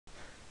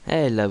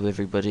Hello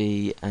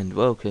everybody and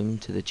welcome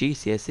to the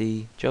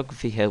GCSE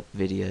Geography Help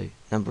video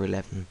number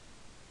 11.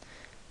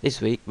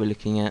 This week we're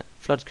looking at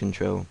flood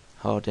control,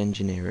 hard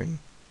engineering.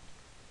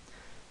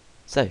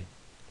 So,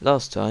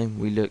 last time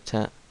we looked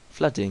at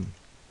flooding,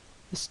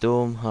 the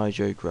storm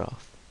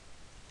hydrograph.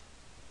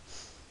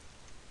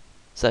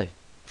 So,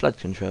 flood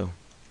control.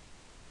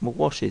 Well,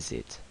 what is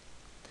it?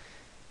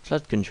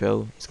 Flood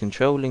control is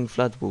controlling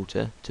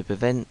floodwater to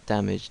prevent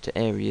damage to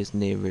areas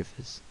near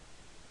rivers.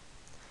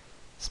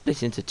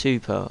 Split into two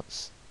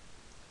parts,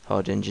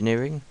 hard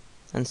engineering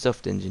and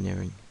soft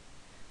engineering.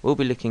 We'll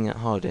be looking at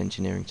hard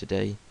engineering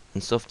today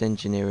and soft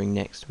engineering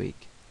next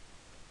week.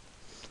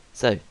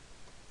 So,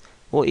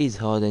 what is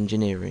hard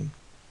engineering?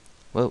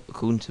 Well,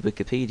 according to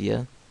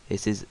Wikipedia,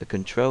 this is a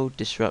controlled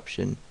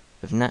disruption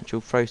of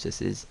natural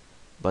processes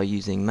by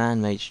using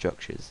man-made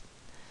structures,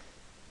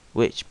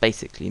 which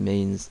basically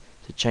means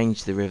to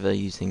change the river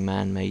using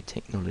man-made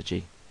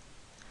technology.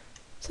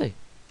 So,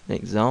 an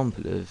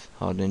example of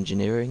hard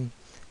engineering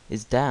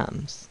is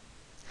dams.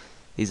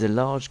 These are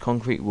large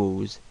concrete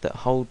walls that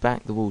hold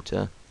back the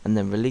water and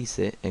then release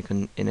it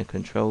in a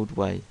controlled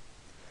way.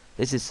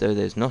 This is so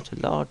there's not a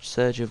large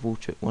surge of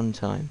water at one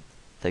time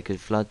that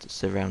could flood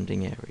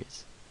surrounding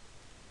areas.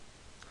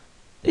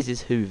 This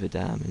is Hoover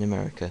Dam in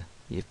America.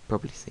 You've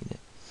probably seen it.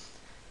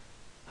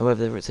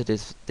 However, it's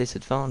a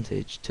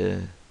disadvantage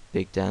to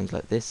big dams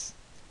like this.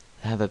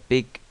 They have a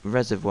big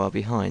reservoir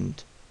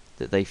behind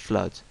that they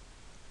flood.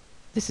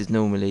 This is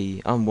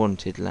normally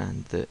unwanted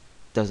land that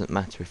doesn't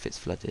matter if it's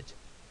flooded.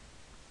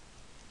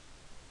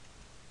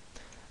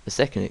 The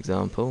second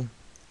example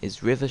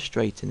is river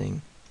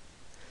straightening.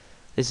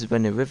 This is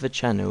when a river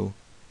channel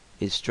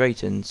is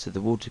straightened so the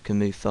water can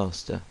move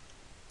faster.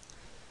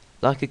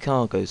 Like a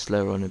car goes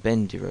slower on a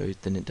bendy road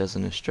than it does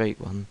on a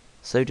straight one,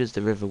 so does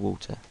the river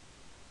water.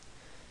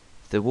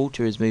 If the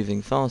water is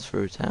moving fast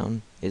through a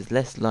town, it is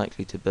less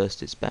likely to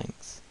burst its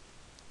banks.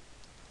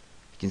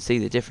 You can see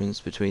the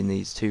difference between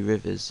these two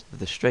rivers, of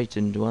the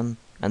straightened one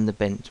and the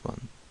bent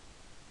one.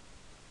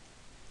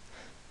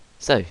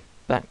 So,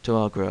 back to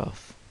our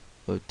graph,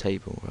 or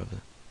table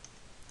rather.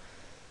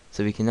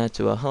 So we can add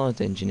to our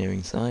hard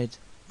engineering side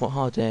what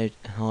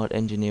hard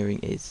engineering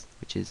is,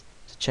 which is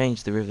to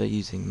change the river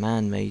using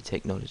man-made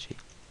technology.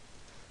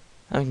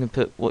 And we can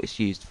put what it's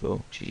used for,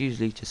 which is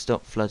usually to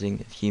stop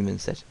flooding of human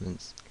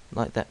settlements,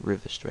 like that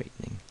river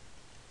straightening.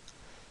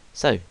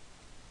 So,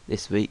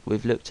 this week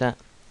we've looked at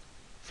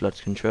flood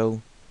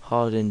control,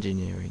 hard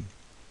engineering.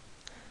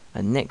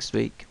 And next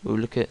week we'll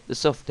look at the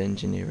soft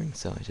engineering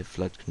side of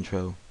flood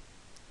control.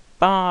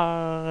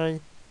 Bye!